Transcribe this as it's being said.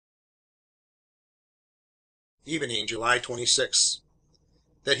Evening, July 26th.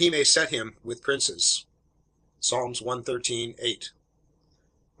 That he may set him with princes. Psalms 113:8.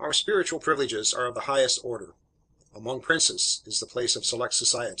 Our spiritual privileges are of the highest order. Among princes is the place of select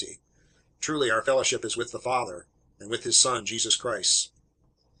society. Truly our fellowship is with the Father, and with his Son, Jesus Christ.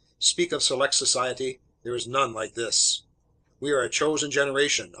 Speak of select society, there is none like this. We are a chosen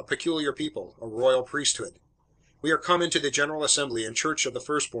generation, a peculiar people, a royal priesthood. We are come into the general assembly and church of the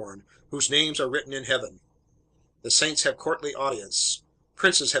firstborn, whose names are written in heaven. The saints have courtly audience.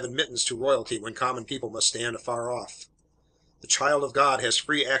 Princes have admittance to royalty when common people must stand afar off. The child of God has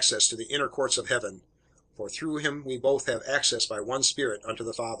free access to the inner courts of heaven, for through him we both have access by one Spirit unto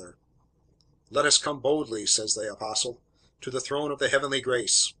the Father. Let us come boldly, says the Apostle, to the throne of the heavenly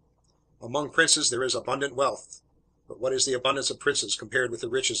grace. Among princes there is abundant wealth, but what is the abundance of princes compared with the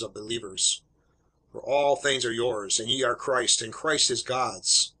riches of believers? For all things are yours, and ye are Christ, and Christ is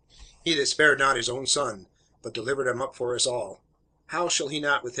God's. He that spared not his own Son, but delivered him up for us all, how shall he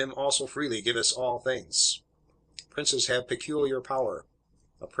not with him also freely give us all things? Princes have peculiar power.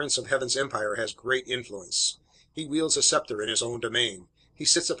 A prince of heaven's empire has great influence. He wields a scepter in his own domain. He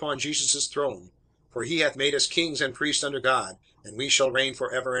sits upon Jesus' throne. For he hath made us kings and priests unto God, and we shall reign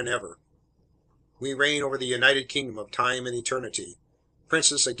for ever and ever. We reign over the united kingdom of time and eternity.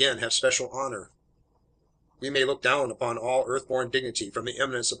 Princes, again, have special honor. We may look down upon all earth-born dignity from the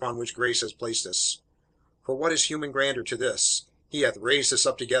eminence upon which grace has placed us. For what is human grandeur to this? He hath raised us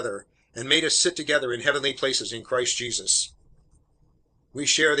up together, and made us sit together in heavenly places in Christ Jesus. We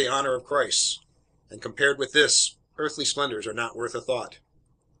share the honor of Christ, and compared with this, earthly splendors are not worth a thought.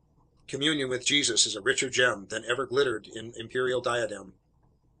 Communion with Jesus is a richer gem than ever glittered in imperial diadem.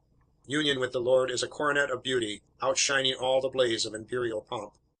 Union with the Lord is a coronet of beauty, outshining all the blaze of imperial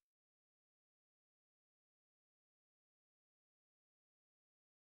pomp.